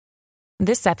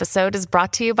This episode is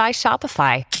brought to you by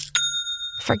Shopify.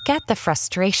 Forget the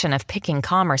frustration of picking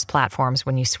commerce platforms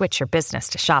when you switch your business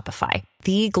to Shopify,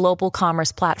 the global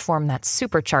commerce platform that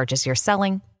supercharges your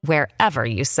selling wherever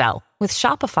you sell. With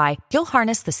Shopify, you'll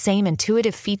harness the same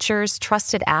intuitive features,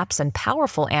 trusted apps, and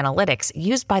powerful analytics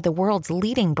used by the world's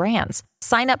leading brands.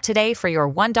 Sign up today for your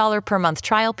 $1 per month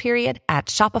trial period at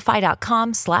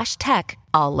shopify.com/tech,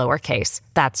 all lowercase.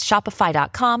 That's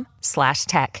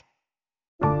shopify.com/tech.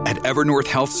 At Evernorth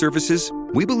Health Services,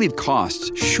 we believe costs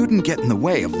shouldn't get in the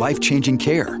way of life-changing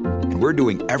care, and we're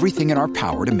doing everything in our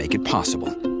power to make it possible.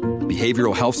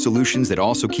 Behavioral health solutions that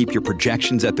also keep your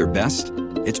projections at their best?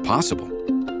 It's possible.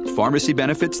 Pharmacy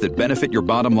benefits that benefit your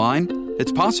bottom line?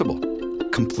 It's possible.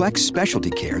 Complex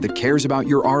specialty care that cares about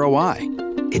your ROI?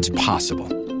 It's possible.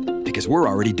 Because we're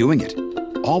already doing it.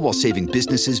 All while saving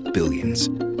businesses billions.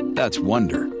 That's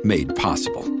Wonder made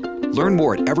possible. Learn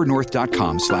more at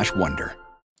evernorth.com/wonder.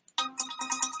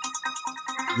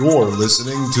 You're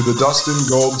listening to the Dustin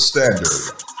Gold Standard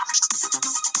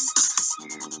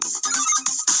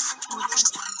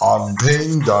on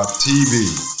Pain.tv.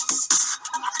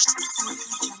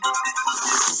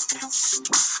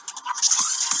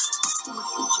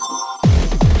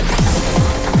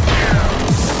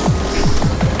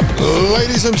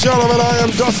 Ladies and gentlemen, I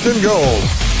am Dustin Gold,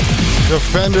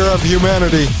 defender of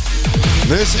humanity.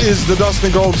 This is the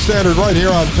Dustin Gold Standard right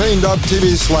here on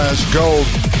Pain.tv/gold.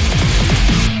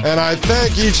 And I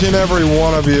thank each and every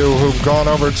one of you who've gone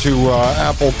over to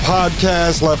Apple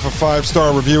Podcasts, left a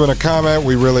 5-star review and a comment.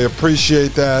 We really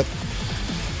appreciate that.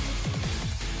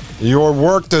 Your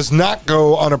work does not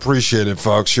go unappreciated,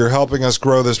 folks. You're helping us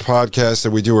grow this podcast,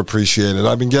 and we do appreciate it.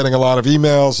 I've been getting a lot of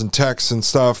emails and texts and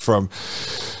stuff from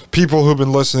people who've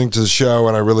been listening to the show,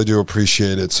 and I really do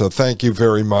appreciate it. So thank you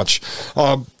very much.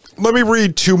 Let me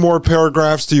read 2 more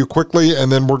paragraphs to you quickly,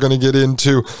 and then we're going to get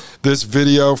into this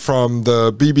video from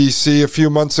the BBC a few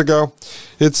months ago.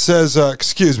 It says,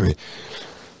 excuse me.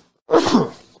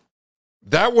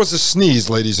 That was a sneeze,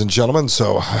 ladies and gentlemen,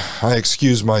 so I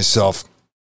excuse myself.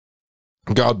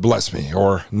 God bless me,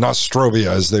 or Nostrovia,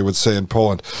 as they would say in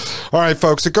Poland. All right,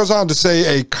 folks, it goes on to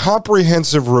say a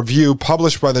comprehensive review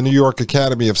published by the New York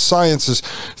Academy of Sciences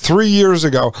 3 years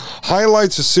ago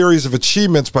highlights a series of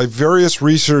achievements by various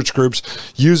research groups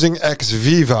using ex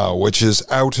vivo, which is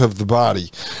out of the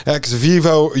body, ex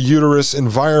vivo uterus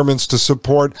environments to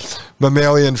support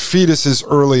mammalian fetuses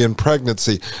early in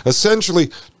pregnancy. Essentially,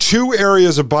 2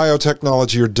 areas of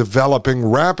biotechnology are developing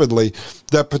rapidly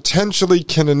that potentially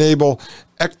can enable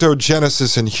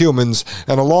ectogenesis in humans,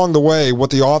 and along the way,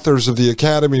 what the authors of the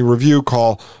Academy Review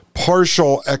call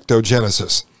partial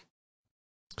ectogenesis.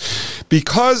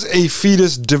 Because a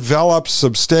fetus develops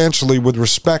substantially with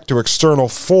respect to external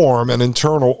form and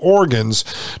internal organs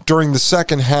during the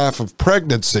second half of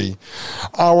pregnancy,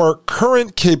 our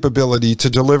current capability to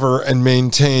deliver and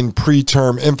maintain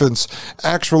preterm infants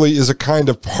actually is a kind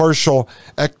of partial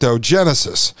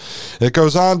ectogenesis. It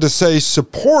goes on to say,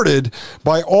 supported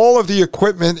by all of the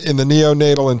equipment in the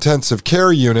neonatal intensive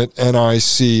care unit,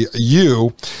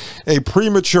 NICU, a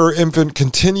premature infant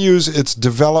continues its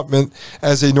development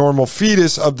as a normal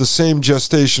fetus of the same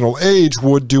gestational age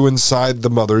would do inside the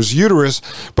mother's uterus,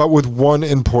 but with one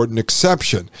important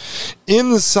exception.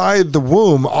 Inside the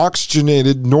womb,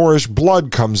 oxygenated, nourished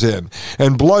blood comes in,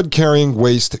 and blood-carrying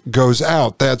waste goes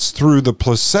out. That's through the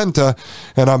placenta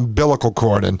and umbilical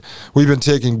cord. And we've been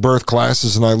taking birth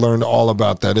classes, and I learned all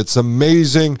about that. It's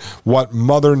amazing what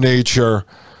Mother Nature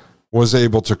was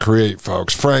able to create,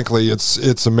 folks. Frankly,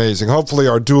 it's amazing. Hopefully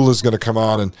our doula is going to come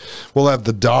on and we'll have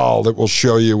the doll that will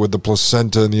show you with the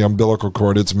placenta and the umbilical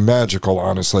cord. It's magical,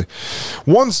 honestly.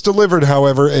 Once delivered,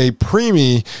 however, a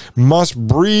preemie must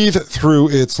breathe through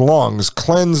its lungs,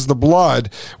 cleanse the blood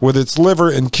with its liver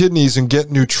and kidneys, and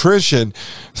get nutrition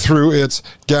through its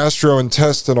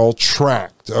gastrointestinal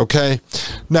tract. Okay,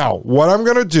 now what I'm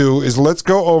going to do is let's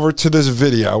go over to this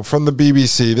video from the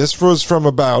BBC. This was from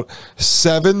about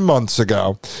 7 months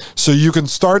ago, so you can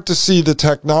start to see the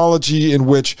technology in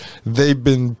which they've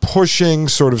been pushing,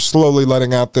 sort of slowly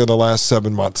letting out there the last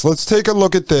 7 months. Let's take a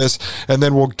look at this, and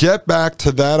then we'll get back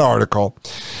to that article,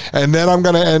 and then I'm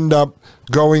going to end up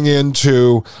going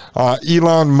into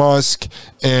Elon Musk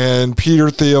and Peter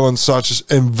Thiel and such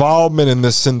involvement in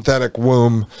the synthetic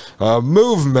womb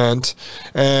movement,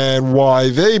 and why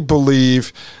they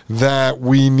believe that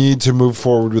we need to move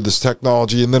forward with this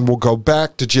technology. And then we'll go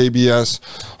back to JBS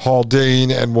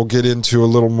Haldane and we'll get into a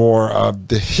little more of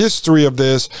the history of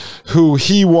this, who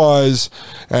he was,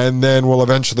 and then we'll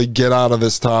eventually get out of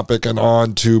this topic and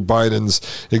on to Biden's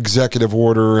executive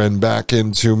order and back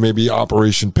into maybe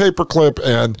Operation Paperclip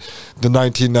and the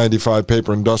 1995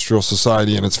 Paper Industrial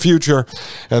Society and its future.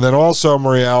 And then also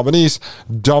Maria Albanese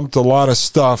dumped a lot of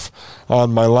stuff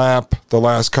on my lap the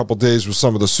last couple days with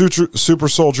some of the super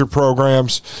soldier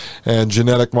programs and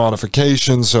genetic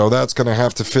modification. So that's going to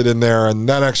have to fit in there. And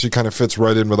that actually kind of fits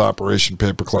right in with Operation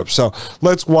Paperclip. So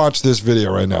let's watch this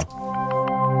video right now.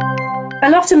 A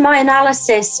lot of my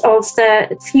analysis of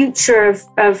the future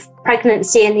of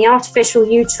pregnancy and the artificial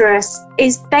uterus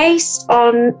is based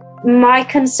on my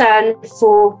concern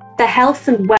for the health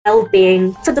and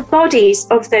well-being for the bodies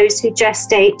of those who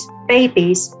gestate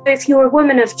babies. If you're a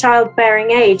woman of childbearing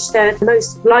age, the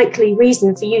most likely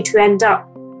reason for you to end up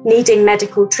needing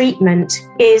medical treatment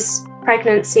is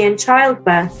pregnancy and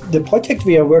childbirth. The project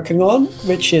we are working on,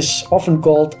 which is often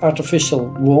called artificial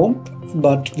womb,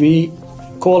 but we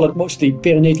call it mostly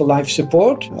perinatal life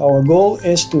support. Our goal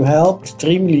is to help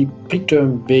extremely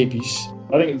preterm babies.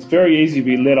 I think it's very easy to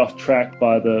be led off track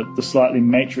by the slightly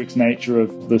matrix nature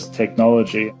of this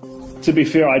technology. To be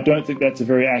fair, I don't think that's a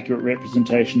very accurate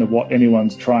representation of what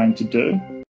anyone's trying to do.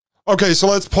 Okay, so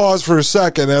let's pause for a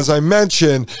second. As I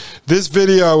mentioned, this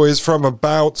video is from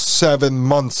about 7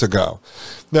 months ago.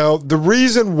 Now, the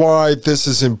reason why this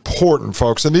is important,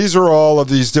 folks, and these are all of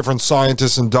these different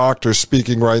scientists and doctors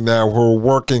speaking right now who are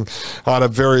working out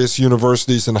of various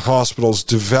universities and hospitals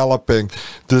developing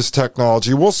this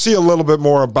technology. We'll see a little bit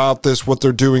more about this, what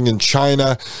they're doing in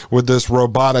China with this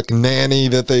robotic nanny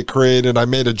that they created. I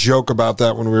made a joke about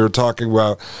that when we were talking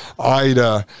about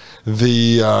Ida,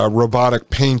 the robotic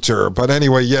painter. But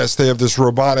anyway, yes, they have this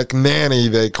robotic nanny,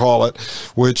 they call it,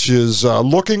 which is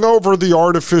looking over the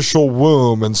artificial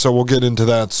womb. And so we'll get into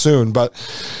that soon. But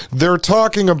they're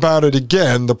talking about it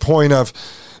again, the point of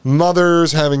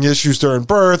mothers having issues during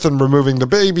birth and removing the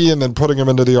baby and then putting him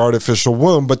into the artificial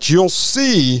womb. But you'll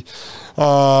see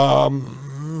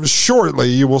shortly,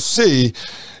 you will see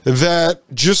that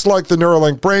just like the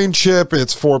Neuralink brain chip,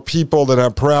 it's for people that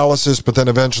have paralysis, but then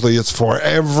eventually it's for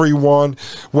everyone.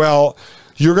 Well,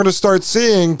 you're going to start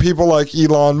seeing people like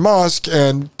Elon Musk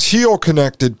and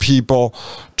teal-connected people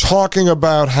talking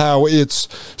about how it's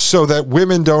so that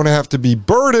women don't have to be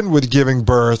burdened with giving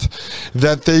birth,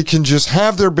 that they can just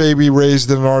have their baby raised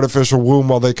in an artificial womb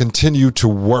while they continue to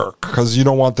work, because you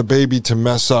don't want the baby to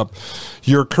mess up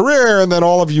your career. And then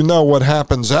all of you know what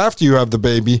happens after you have the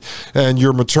baby and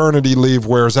your maternity leave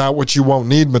wears out, which you won't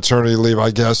need maternity leave, I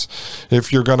guess,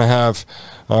 if you're going to have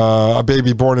a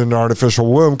baby born in an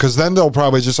artificial womb, because then they'll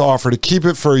probably just offer to keep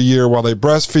it for a year while they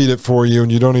breastfeed it for you,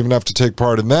 and you don't even have to take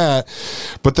part in that.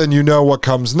 But then you know what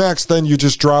comes next. Then you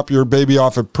just drop your baby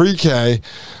off at pre-K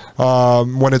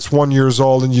when it's 1 year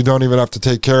old, and you don't even have to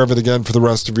take care of it again for the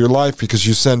rest of your life because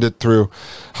you send it through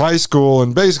high school,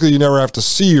 and basically you never have to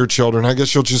see your children. I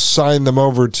guess you'll just sign them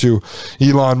over to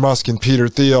Elon Musk and Peter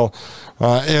Thiel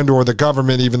and or the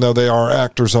government, even though they are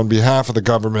actors on behalf of the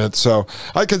government. So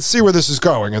I can see where this is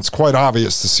going. It's quite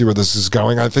obvious to see where this is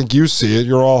going. I think you see it.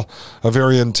 You're all a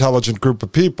very intelligent group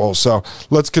of people. So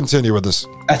let's continue with this.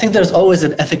 I think there's always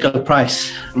an ethical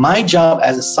price. My job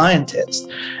as a scientist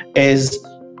is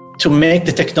to make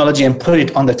the technology and put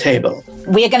it on the table.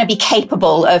 We are going to be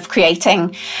capable of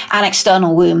creating an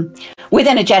external womb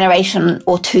within a generation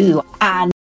or two.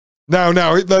 And now,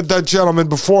 that gentleman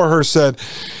before her said,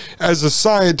 as a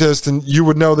scientist, and you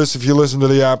would know this if you listened to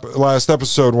the last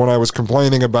episode when I was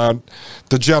complaining about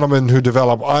the gentleman who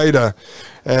developed Ida,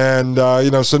 and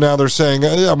so now they're saying,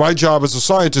 yeah, my job as a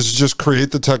scientist is just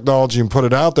create the technology and put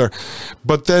it out there.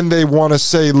 But then they want to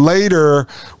say later,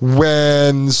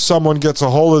 when someone gets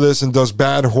a hold of this and does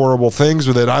bad, horrible things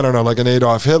with it, I don't know, like an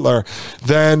Adolf Hitler,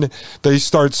 then they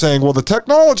start saying, well, the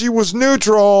technology was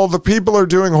neutral, the people are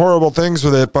doing horrible things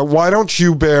with it, but why don't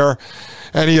you bear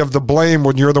any of the blame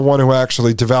when you're the one who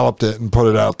actually developed it and put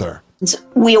it out there?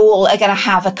 we all are going to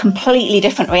have a completely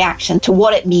different reaction to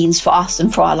what it means for us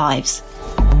and for our lives.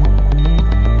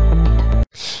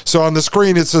 So on the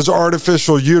screen, it says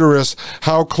artificial uterus.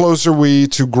 How close are we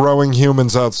to growing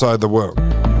humans outside the womb?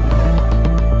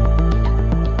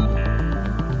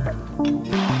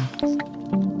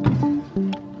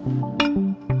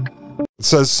 It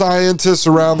says scientists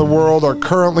around the world are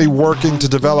currently working to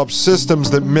develop systems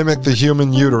that mimic the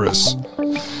human uterus.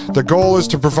 The goal is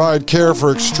to provide care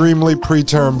for extremely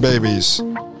preterm babies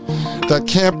that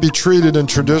can't be treated in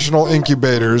traditional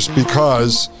incubators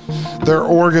because their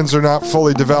organs are not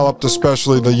fully developed,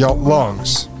 especially the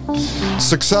lungs.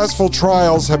 Successful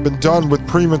trials have been done with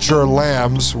premature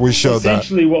lambs. We showed that.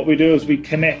 Essentially, what we do is we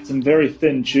connect some very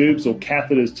thin tubes or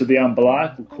catheters to the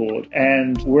umbilical cord,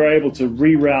 and we're able to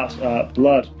reroute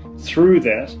blood through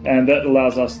that, and that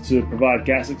allows us to provide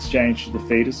gas exchange to the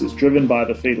fetus. It's driven by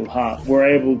the fetal heart. We're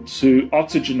able to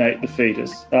oxygenate the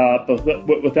fetus,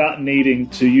 but without needing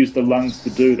to use the lungs to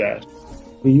do that.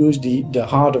 We use the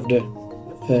heart of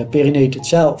the perinate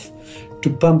itself to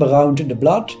pump around in the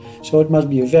blood, so it must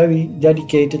be a very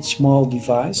dedicated small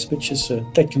device, which is a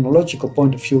technological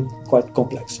point of view quite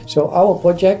complex. So our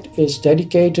project is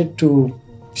dedicated to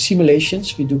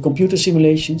simulations. We do computer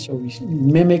simulations, so we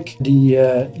mimic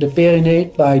the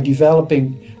perinate by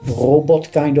developing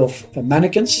robot kind of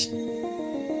mannequins.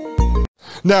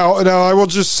 Now, I will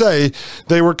just say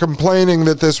they were complaining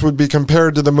that this would be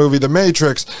compared to the movie The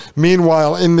Matrix.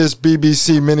 Meanwhile, in this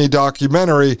BBC mini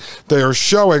documentary, they are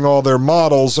showing all their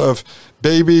models of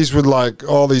babies with like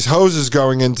all these hoses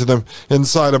going into them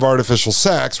inside of artificial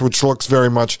sacs, which looks very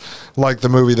much like the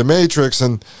movie The Matrix.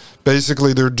 And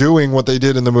basically, they're doing what they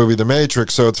did in the movie The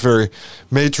Matrix. So it's very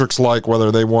Matrix-like,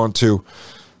 whether they want to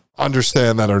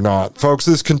understand that or not. Folks,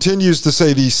 this continues to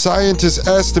say these scientists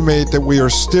estimate that we are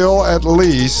still at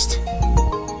least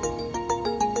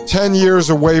 10 years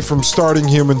away from starting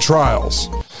human trials.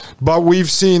 But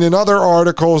we've seen in other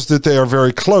articles that they are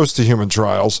very close to human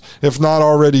trials, if not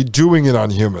already doing it on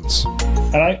humans.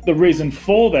 And the reason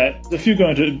for that, if you're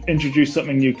going to introduce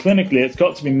something new clinically, it's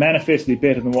got to be manifestly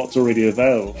better than what's already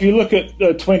available. If you look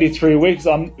at 23 weeks,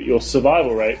 your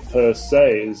survival rate per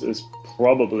se is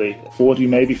probably 40,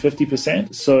 maybe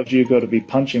 50%. So you've got to be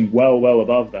punching well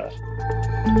above that.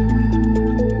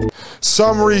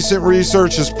 Some recent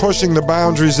research is pushing the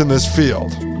boundaries in this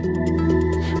field.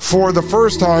 For the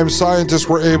first time, scientists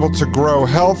were able to grow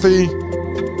healthy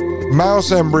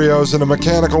mouse embryos in a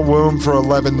mechanical womb for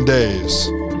 11 days.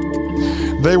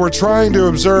 They were trying to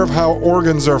observe how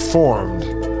organs are formed,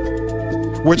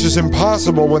 which is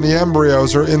impossible when the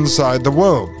embryos are inside the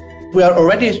womb. We are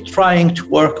already trying to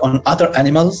work on other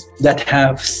animals that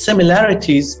have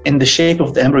similarities in the shape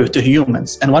of the embryo to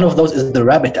humans. And one of those is the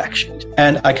rabbit, actually.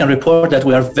 And I can report that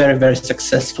we are very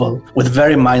successful with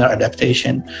very minor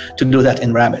adaptation to do that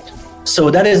in rabbit.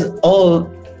 So that is all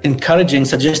encouraging,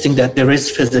 suggesting that there is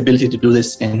feasibility to do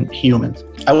this in humans.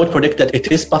 I would predict that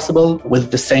it is possible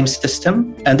with the same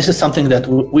system. And this is something that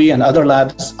we and other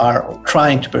labs are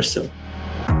trying to pursue.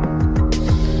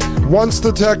 Once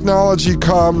the technology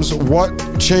comes, what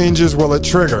changes will it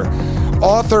trigger?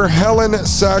 Author Helen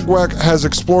Sagweck has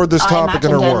explored this topic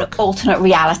in her work. An alternate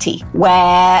reality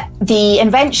where the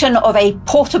invention of a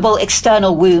portable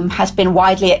external womb has been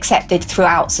widely accepted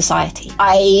throughout society.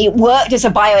 I worked as a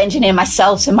bioengineer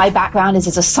myself, so my background is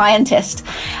as a scientist,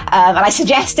 and I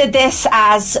suggested this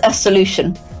as a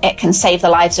solution. It can save the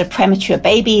lives of premature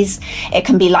babies. It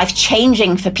can be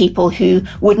life-changing for people who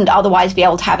wouldn't otherwise be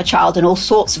able to have a child in all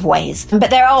sorts of ways. But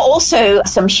there are also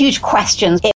some huge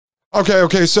questions.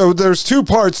 Okay, so there's two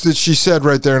parts that she said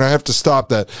right there, and I have to stop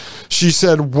that. She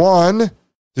said one,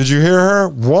 did you hear her?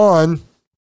 One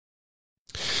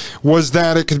was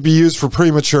that it could be used for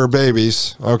premature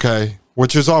babies, okay,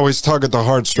 which is always tug at the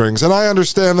heartstrings. And I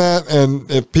understand that, and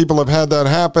if people have had that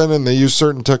happen and they use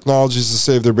certain technologies to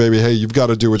save their baby, hey, you've got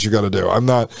to do what you got to do. I'm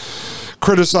not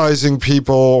criticizing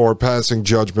people or passing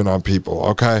judgment on people,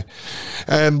 okay?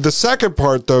 And the second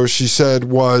part, though, she said,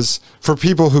 was for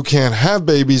people who can't have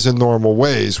babies in normal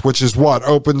ways, which is what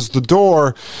opens the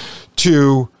door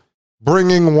to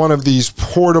bringing one of these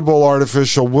portable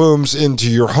artificial wombs into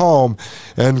your home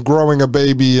and growing a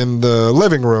baby in the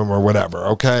living room or whatever,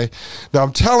 okay? Now,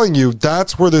 I'm telling you,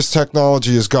 that's where this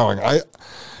technology is going.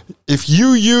 If you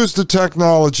use the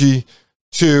technology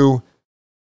to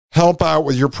help out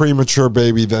with your premature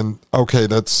baby, then okay,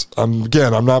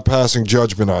 I'm not passing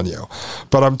judgment on you.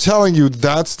 But I'm telling you,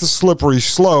 that's the slippery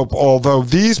slope, although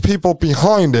these people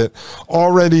behind it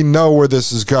already know where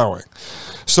this is going.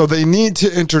 So they need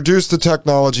to introduce the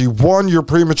technology. One, your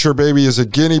premature baby is a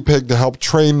guinea pig to help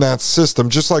train that system,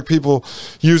 just like people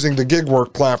using the gig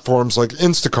work platforms like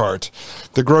Instacart,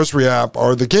 the grocery app,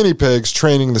 are the guinea pigs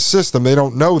training the system. They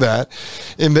don't know that.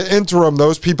 In the interim,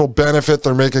 those people benefit.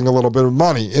 They're making a little bit of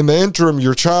money. In the interim,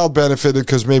 your child benefited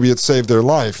because maybe it saved their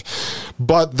life.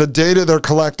 But the data they're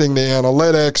collecting, the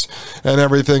analytics and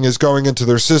everything is going into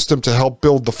their system to help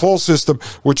build the full system,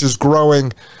 which is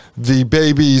growing the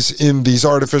babies in these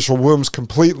artificial artificial wombs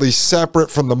completely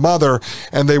separate from the mother,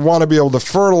 and they want to be able to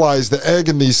fertilize the egg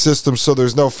in these systems so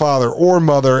there's no father or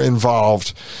mother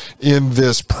involved in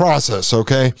this process,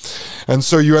 okay? And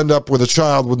so you end up with a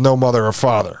child with no mother or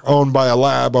father, owned by a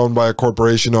lab, owned by a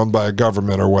corporation, owned by a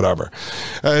government or whatever.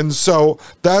 And so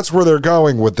that's where they're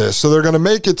going with this. So they're going to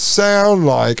make it sound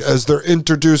like, as they're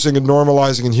introducing and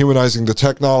normalizing and humanizing the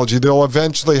technology, they'll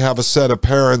eventually have a set of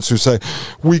parents who say,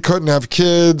 we couldn't have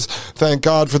kids, thank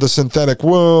God for the synthetic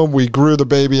womb, we grew the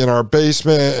baby in our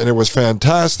basement and it was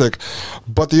fantastic.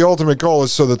 But the ultimate goal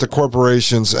is so that the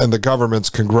corporations and the governments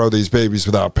can grow these babies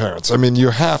without parents. I mean,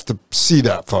 you have to see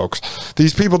that, folks.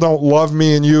 These people don't love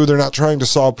me and you. They're not trying to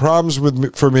solve problems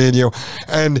for me and you.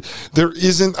 And there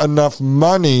isn't enough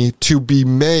money to be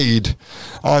made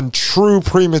on true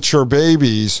premature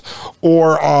babies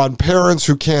or on parents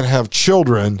who can't have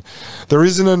children. There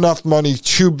isn't enough money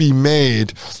to be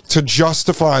made to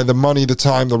justify the money, the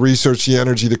time, the research, the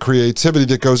energy, the creativity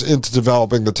that goes into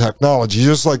developing the technology,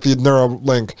 just like the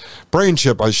Neuralink brain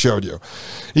chip I showed you.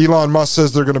 Elon Musk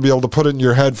says they're going to be able to put it in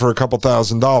your head for a couple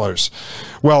 $1,000s.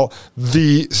 Well,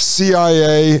 the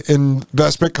CIA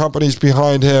investment companies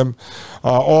behind him,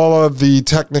 all of the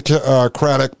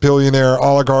technocratic billionaire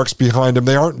oligarchs behind him,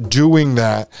 they aren't doing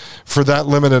that for that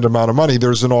limited amount of money.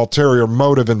 There's an ulterior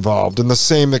motive involved, and the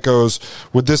same that goes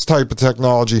with this type of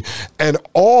technology and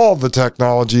all the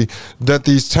technology that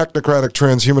these technocratic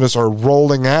transhumanists are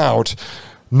rolling out,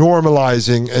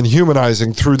 normalizing and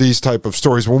humanizing through these type of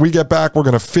stories. When we get back, we're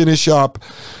going to finish up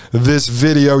this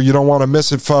video. You don't want to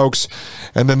miss it, folks.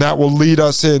 And then that will lead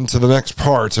us into the next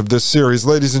part of this series.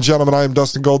 Ladies and gentlemen, I am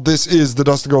Dustin Gold. This is the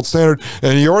Dustin Gold Standard,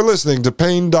 and you're listening to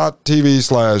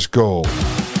Pain.tv/gold.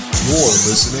 You're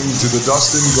listening to the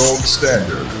Dustin Gold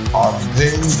Standard on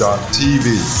Pain.tv.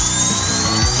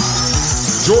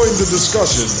 Join the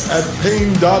discussion at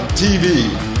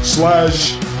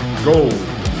Pain.tv/gold.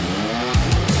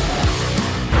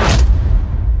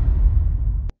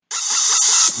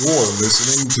 You're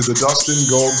listening to the Dustin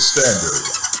Gold Standard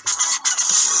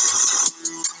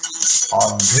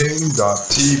on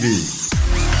Pain.tv.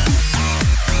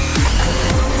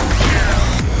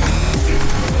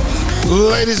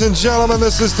 Ladies and gentlemen,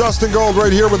 this is Dustin Gold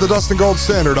right here with the Dustin Gold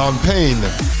Standard on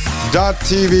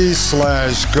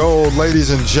Pain.tv/gold. Ladies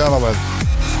and gentlemen,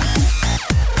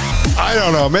 I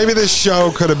don't know, maybe this show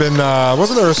could have been,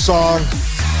 wasn't there a song?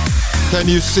 Can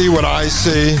you see what I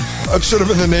see? That should have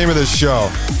been the name of this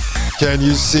show. Can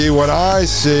you see what I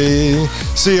see?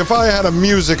 See, if I had a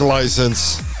music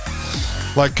license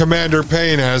like Commander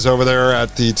Payne has over there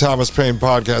at the Thomas Paine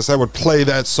podcast, I would play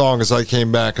that song as I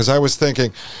came back, because I was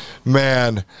thinking,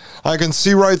 man, I can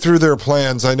see right through their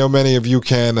plans. I know many of you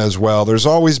can as well. There's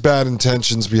always bad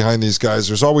intentions behind these guys.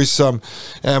 There's always some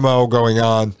MO going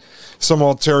on, some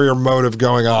ulterior motive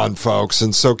going on, folks.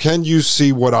 And so can you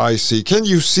see what I see? Can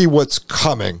you see what's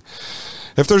coming?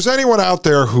 If there's anyone out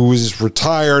there who is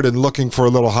retired and looking for a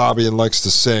little hobby and likes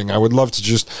to sing, I would love to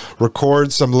just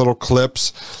record some little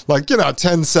clips, like,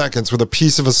 10 seconds with a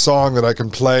piece of a song that I can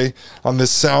play on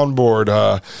this soundboard.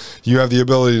 You have the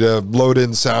ability to load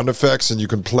in sound effects and you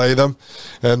can play them.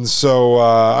 And so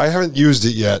I haven't used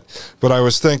it yet, but I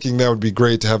was thinking that would be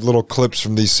great to have little clips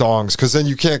from these songs, because then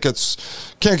you can't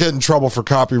get in trouble for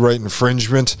copyright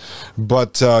infringement,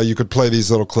 but you could play these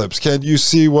little clips. Can you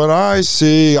see what I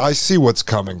see? I see what's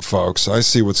coming, folks. I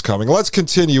see what's coming. Let's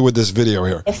continue with this video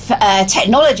here. If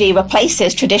technology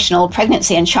replaces traditional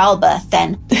pregnancy and childbirth,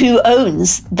 then who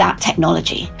owns that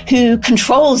technology? Who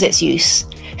controls its use?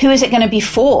 Who is it going to be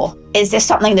for? Is this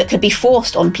something that could be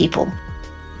forced on people?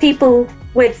 People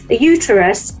with a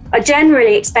uterus are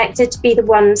generally expected to be the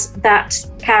ones that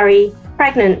carry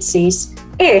pregnancies.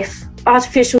 If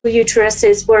artificial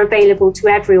uteruses were available to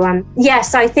everyone,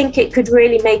 yes, I think it could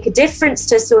really make a difference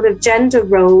to sort of gender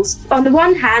roles. On the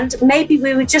one hand, maybe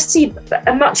we would just see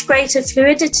a much greater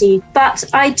fluidity, but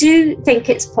I do think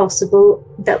it's possible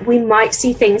that we might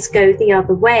see things go the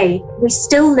other way. We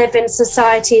still live in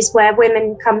societies where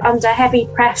women come under heavy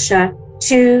pressure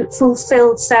to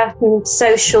fulfill certain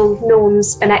social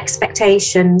norms and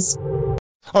expectations.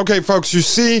 Okay, folks, you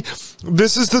see,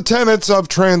 this is the tenets of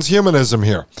transhumanism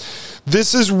here.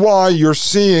 This is why you're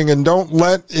seeing, and don't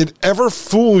let it ever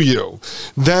fool you,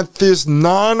 that this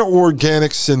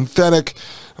non-organic synthetic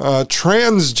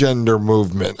transgender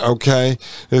movement, okay,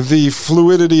 the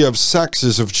fluidity of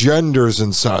sexes, of genders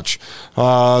and such,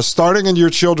 starting in your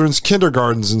children's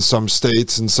kindergartens in some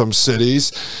states, in some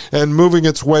cities, and moving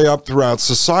its way up throughout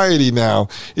society now.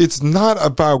 It's not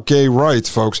about gay rights,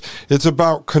 folks. It's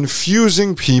about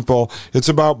confusing people. It's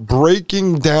about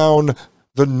breaking down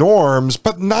the norms,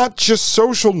 but not just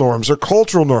social norms or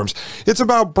cultural norms. It's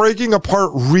about breaking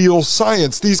apart real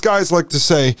science. These guys like to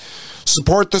say,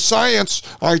 support the science.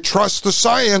 I trust the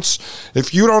science.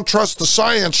 If you don't trust the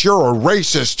science, you're a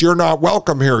racist. You're not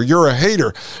welcome here. You're a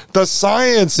hater. The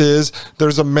science is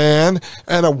there's a man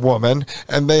and a woman,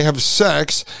 and they have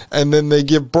sex, and then they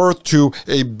give birth to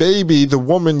a baby. The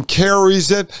woman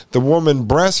carries it. The woman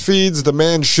breastfeeds. The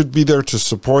man should be there to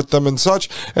support them and such.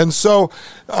 And so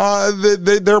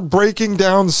they're breaking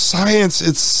down science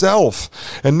itself.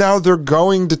 And now they're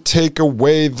going to take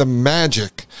away the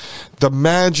magic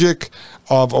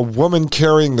of a woman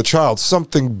carrying the child,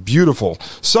 something beautiful,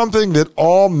 something that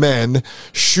all men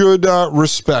should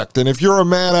respect. And if you're a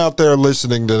man out there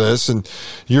listening to this and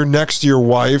you're next to your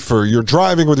wife or you're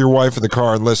driving with your wife in the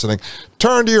car and listening,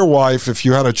 turn to your wife if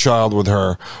you had a child with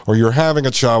her or you're having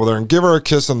a child with her and give her a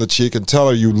kiss on the cheek and tell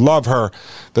her you love her,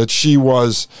 that she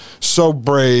was so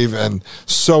brave and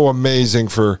so amazing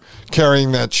for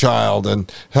carrying that child and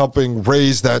helping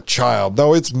raise that child.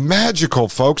 No, it's magical,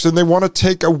 folks, and they want to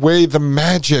take away the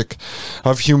magic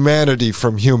of humanity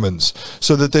from humans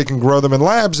so that they can grow them in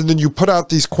labs. And then you put out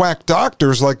these quack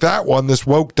doctors like that one, this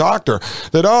woke doctor,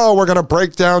 that, oh, we're going to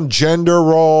break down gender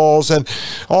roles and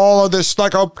all of this,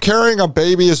 like, oh, carrying a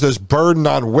baby is this burden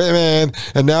on women,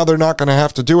 and now they're not going to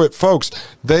have to do it. Folks,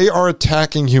 they are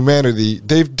attacking humanity.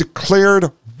 They've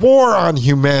declared war on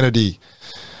humanity.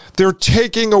 They're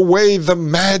taking away the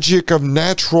magic of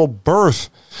natural birth.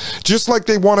 Just like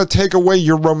they want to take away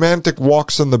your romantic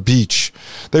walks on the beach.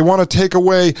 They want to take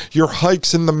away your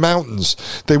hikes in the mountains.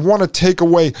 They want to take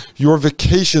away your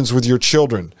vacations with your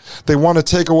children. They want to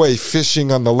take away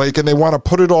fishing on the lake, and they want to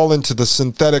put it all into the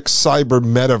synthetic cyber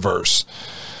metaverse,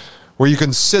 where you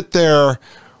can sit there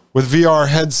with VR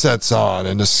headsets on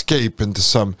and escape into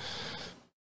some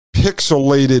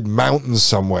pixelated mountain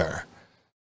somewhere.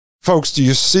 Folks, do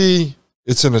you see?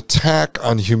 It's an attack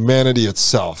on humanity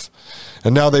itself.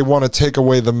 And now they want to take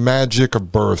away the magic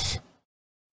of birth.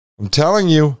 I'm telling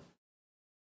you,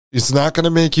 it's not going to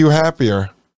make you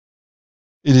happier.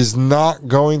 It is not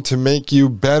going to make you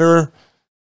better.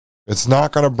 It's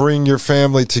not going to bring your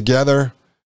family together.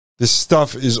 This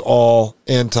stuff is all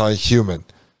anti-human.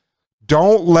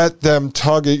 Don't let them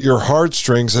tug at your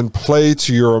heartstrings and play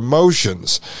to your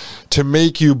emotions to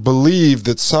make you believe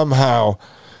that somehow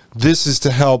this is to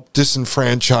help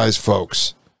disenfranchise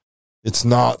folks. It's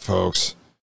not, folks.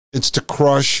 It's to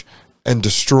crush and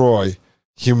destroy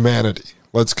humanity.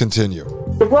 Let's continue.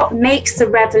 What makes the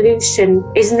revolution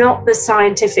is not the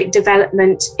scientific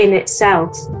development in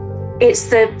itself. It's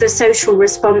the social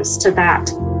response to that.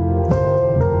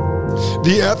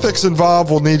 The ethics involved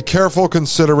will need careful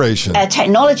consideration. A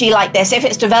technology like this, if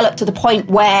it's developed to the point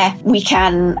where we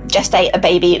can gestate a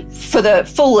baby for the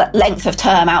full length of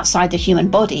term outside the human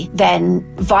body, then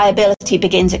viability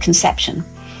begins at conception.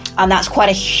 And that's quite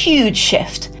a huge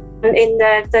shift. In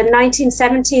the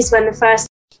 1970s, when the first...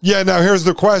 Yeah, now here's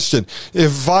the question. If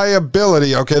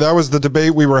viability, okay, that was the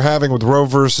debate we were having with Roe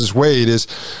versus Wade, is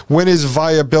when is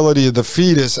viability of the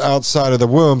fetus outside of the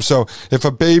womb? So if a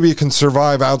baby can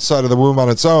survive outside of the womb on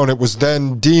its own, it was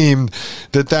then deemed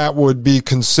that that would be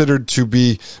considered to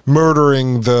be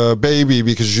murdering the baby,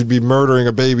 because you'd be murdering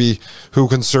a baby who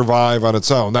can survive on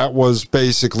its own. That was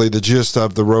basically the gist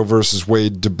of the Roe versus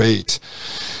Wade debate.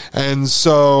 And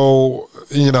so,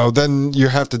 you know, then you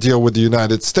have to deal with the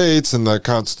United States and the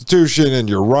Constitution and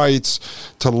your rights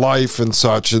to life and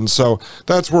such. And so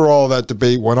that's where all that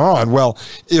debate went on. Well,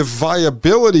 if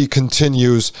viability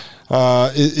continues,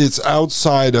 it's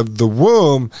outside of the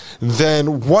womb,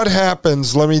 then what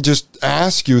happens? Let me just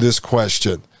ask you this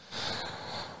question.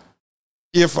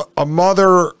 If a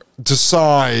mother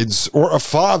decides, or a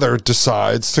father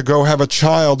decides, to go have a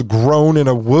child grown in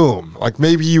a womb, like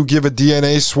maybe you give a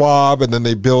DNA swab and then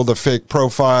they build a fake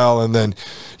profile and then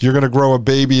you're going to grow a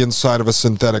baby inside of a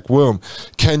synthetic womb.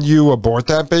 Can you abort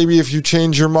that baby if you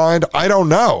change your mind? I don't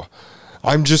know.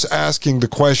 I'm just asking the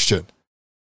question.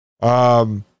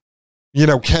 Can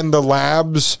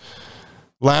the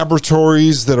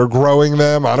laboratories that are growing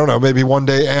them, I don't know, maybe one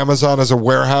day Amazon has a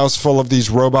warehouse full of these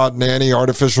robot nanny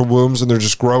artificial wombs and they're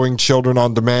just growing children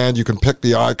on demand. You can pick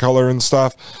the eye color and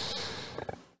stuff.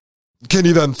 Can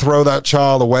you then throw that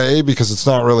child away because it's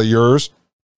not really yours?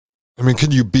 I mean,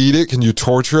 can you beat it? Can you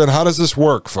torture it? How does this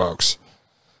work, folks?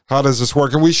 How does this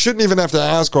work? And we shouldn't even have to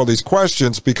ask all these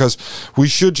questions, because we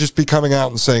should just be coming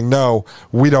out and saying, no,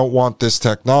 we don't want this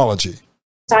technology.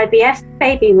 IVF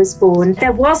baby was born,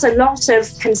 there was a lot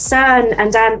of concern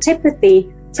and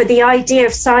antipathy for the idea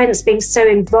of science being so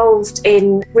involved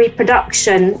in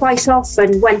reproduction, quite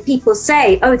often when people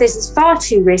say, oh, this is far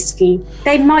too risky,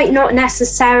 they might not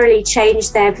necessarily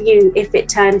change their view if it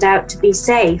turned out to be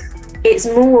safe. It's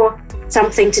more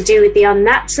something to do with the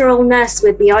unnaturalness,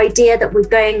 with the idea that we're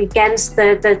going against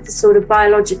the sort of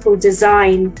biological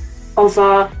design of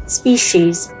our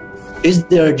species. Is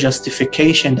there a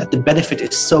justification that the benefit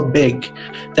is so big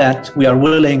that we are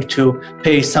willing to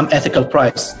pay some ethical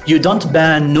price? You don't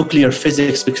ban nuclear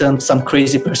physics because some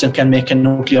crazy person can make a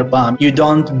nuclear bomb. You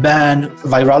don't ban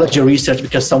virology research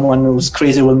because someone who's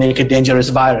crazy will make a dangerous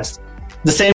virus.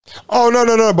 The same. Oh,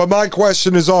 no. But my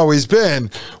question has always been,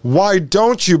 why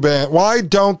don't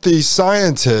these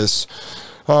scientists,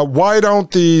 why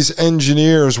don't these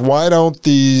engineers, why don't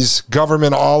these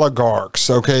government oligarchs,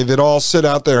 okay, that all sit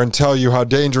out there and tell you how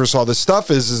dangerous all this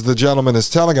stuff is, as the gentleman is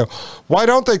telling you, why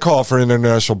don't they call for an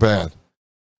international ban?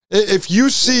 If you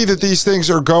see that these things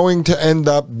are going to end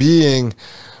up being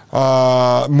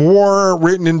more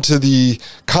written into the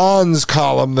cons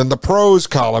column than the pros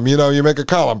column. You know, you make a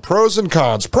column, pros and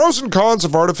cons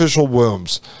of artificial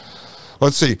wombs.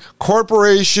 Let's see,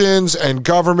 corporations and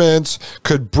governments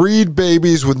could breed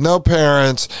babies with no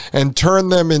parents and turn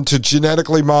them into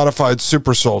genetically modified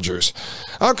super soldiers.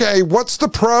 Okay, what's the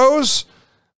pros?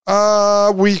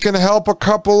 We can help a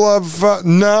couple of,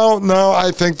 no,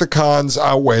 I think the cons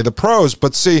outweigh the pros.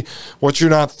 But see, what you're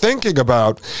not thinking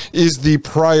about is the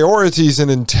priorities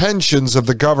and intentions of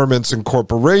the governments and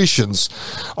corporations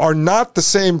are not the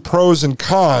same pros and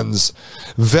cons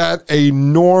that a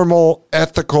normal,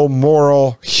 ethical,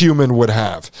 moral human would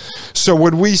have. So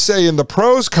when we say in the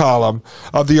pros column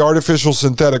of the artificial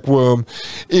synthetic womb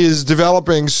is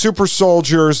developing super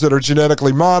soldiers that are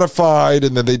genetically modified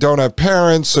and that they don't have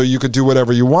parents, so you could do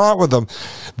whatever you want with them,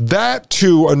 that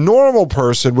to a normal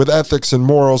person with ethics and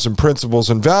morals and principles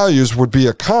and values would be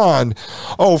a con.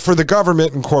 Oh, for the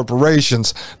government and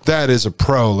corporations, that is a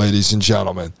pro, ladies and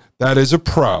gentlemen. That is a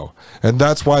pro. And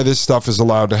that's why this stuff is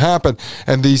allowed to happen.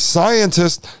 And these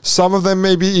scientists, some of them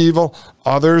may be evil.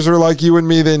 Others are like you and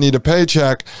me. They need a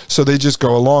paycheck, so they just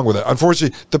go along with it.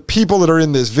 Unfortunately, the people that are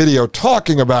in this video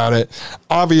talking about it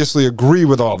obviously agree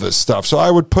with all this stuff. So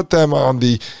I would put them on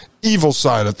the evil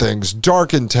side of things,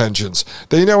 dark intentions.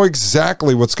 They know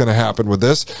exactly what's going to happen with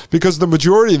this because the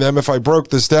majority of them, if I broke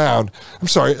this down, I'm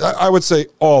sorry, I would say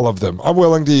all of them. I'm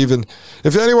willing to even,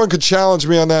 if anyone could challenge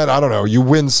me on that, I don't know, you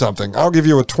win something. I'll give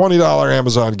you a $20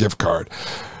 Amazon gift card.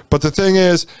 But the thing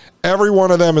is, every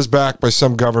one of them is backed by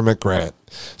some government grant.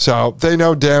 So they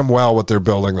know damn well what they're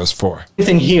building this for. I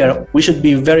think here we should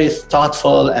be very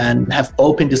thoughtful and have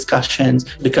open discussions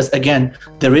because, again,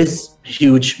 there is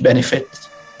huge benefit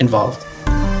involved.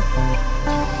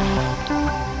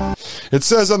 It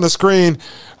says on the screen,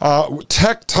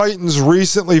 tech titans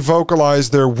recently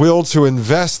vocalized their will to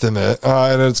invest in it,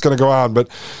 and it's going to go on, but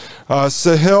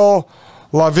Sahil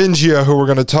Lavingia, who we're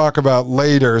going to talk about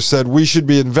later, said we should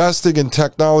be investing in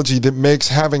technology that makes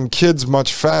having kids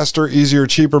much faster, easier,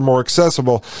 cheaper, more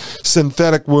accessible,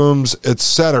 synthetic wombs,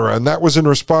 etc. And that was in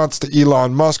response to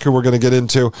Elon Musk, who we're going to get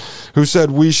into, who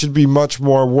said we should be much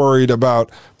more worried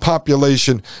about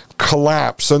population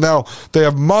collapse. So now they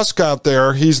have Musk out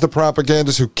there. He's the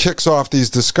propagandist who kicks off these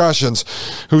discussions,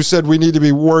 who said we need to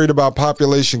be worried about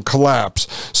population collapse.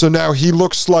 So now he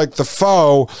looks like the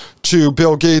foe to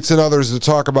Bill Gates and others that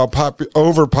talk about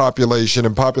overpopulation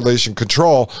and population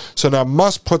control. So now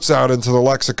Musk puts out into the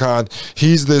lexicon,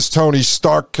 he's this Tony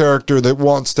Stark character that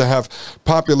wants to have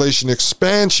population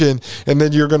expansion, and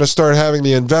then you're going to start having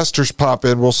the investors pop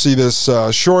in. We'll see this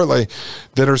shortly,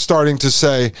 that are starting to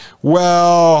say,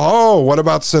 well, what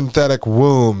about synthetic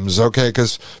wombs? Okay,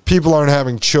 because people aren't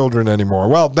having children anymore.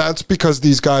 Well, that's because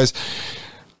these guys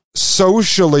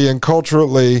socially and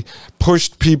culturally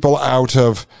pushed people out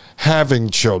of having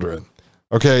children.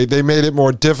 Okay, they made it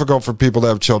more difficult for people to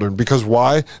have children because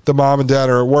why? The mom and dad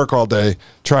are at work all day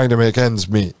trying to make ends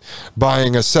meet,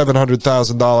 buying a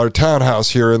 $700,000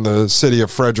 townhouse here in the city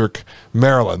of Frederick,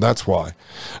 Maryland. That's why.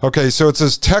 Okay, so it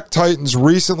says tech titans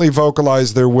recently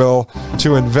vocalized their will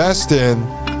to invest in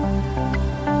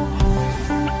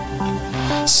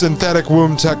synthetic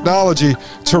womb technology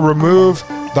to remove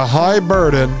the high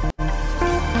burden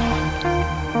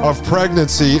of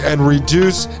pregnancy and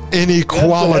reduce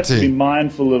inequality. You have to be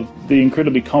mindful of the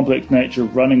incredibly complex nature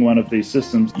of running one of these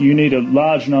systems. You need a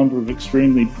large number of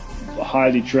extremely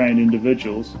highly trained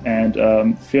individuals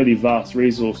and fairly vast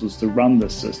resources to run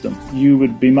this system. You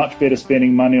would be much better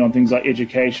spending money on things like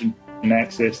education and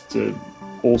access to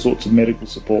all sorts of medical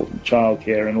support and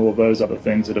childcare and all of those other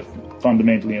things that are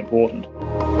fundamentally important.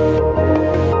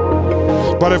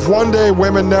 But if one day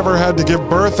women never had to give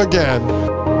birth again,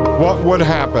 what would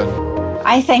happen?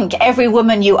 I think every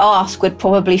woman you ask would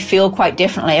probably feel quite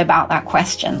differently about that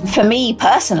question. For me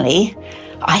personally,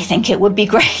 I think it would be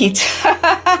great.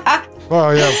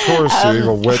 Oh, yeah, of course, you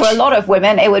evil witch. For a lot of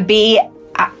women, it would be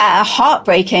a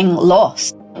heartbreaking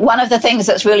loss. One of the things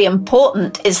that's really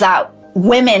important is that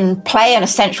women play an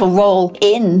essential role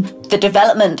in the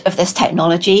development of this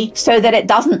technology so that it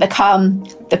doesn't become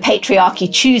the patriarchy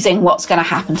choosing what's going to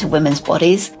happen to women's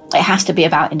bodies. It has to be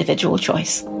about individual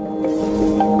choice.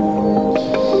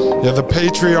 Yeah, the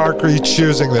patriarchy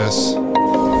choosing this.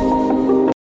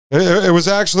 It was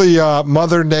actually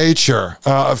Mother Nature,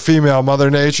 a female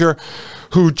Mother Nature,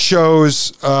 who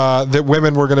chose that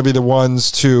women were going to be the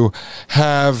ones to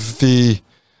have the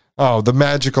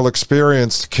magical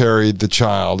experience to carry the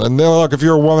child. And look, if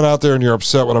you're a woman out there and you're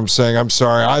upset what I'm saying, I'm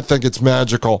sorry. I think it's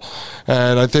magical.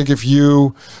 And I think if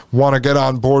you want to get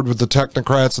on board with the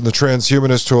technocrats and the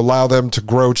transhumanists to allow them to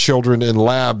grow children in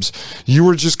labs, you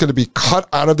are just going to be cut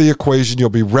out of the equation. You'll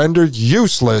be rendered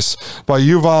useless by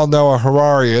Yuval Noah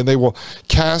Harari, and they will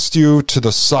cast you to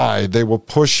the side. They will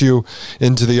push you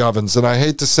into the ovens. And I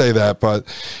hate to say that, but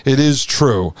it is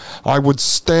true. I would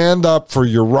stand up for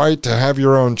your right to have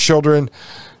your own children.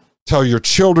 Tell your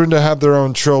children to have their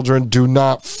own children. Do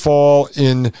not fall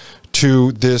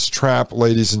into this trap,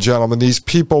 ladies and gentlemen. These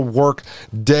people work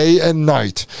day and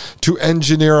night to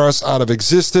engineer us out of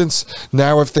existence.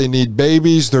 Now, if they need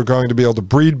babies, they're going to be able to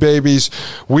breed babies.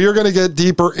 We are going to get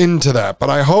deeper into that, but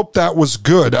I hope that was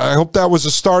good. I hope that was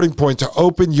a starting point to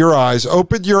open your eyes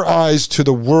to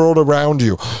the world around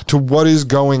you, to what is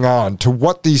going on, to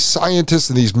what these scientists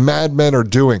and these madmen are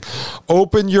doing.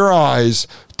 Open your eyes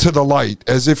to the light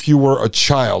as if you were a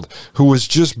child who was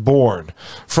just born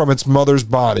from its mother's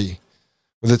body,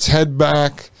 with its head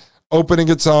back, opening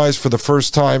its eyes for the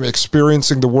first time,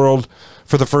 experiencing the world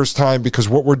for the first time, because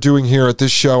what we're doing here at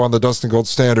this show on the Dustin Gold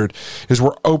Standard is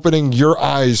we're opening your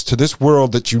eyes to this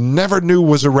world that you never knew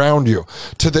was around you,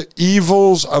 to the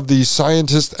evils of these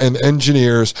scientists and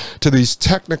engineers, to these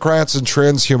technocrats and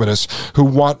transhumanists who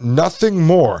want nothing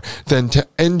more than to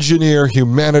engineer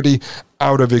humanity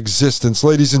out of existence.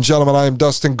 Ladies and gentlemen, I am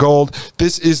Dustin Gold.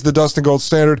 This is the Dustin Gold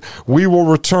Standard. We will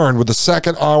return with the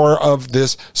second hour of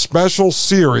this special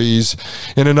series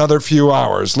in another few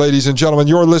hours. Ladies and gentlemen,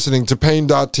 you're listening to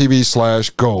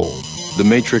Pain.tv/gold. The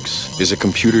Matrix is a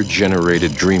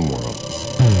computer-generated dream world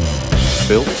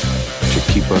built to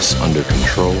keep us under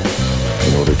control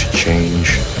in order to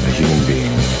change a human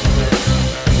being.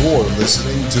 You're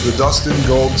listening to the Dustin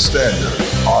Gold Standard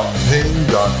on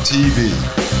Pain.tv.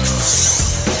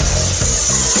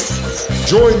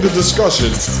 Join the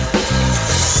discussion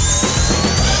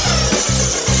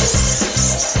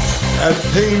at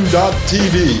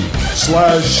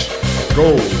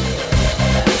Pain.tv/gold.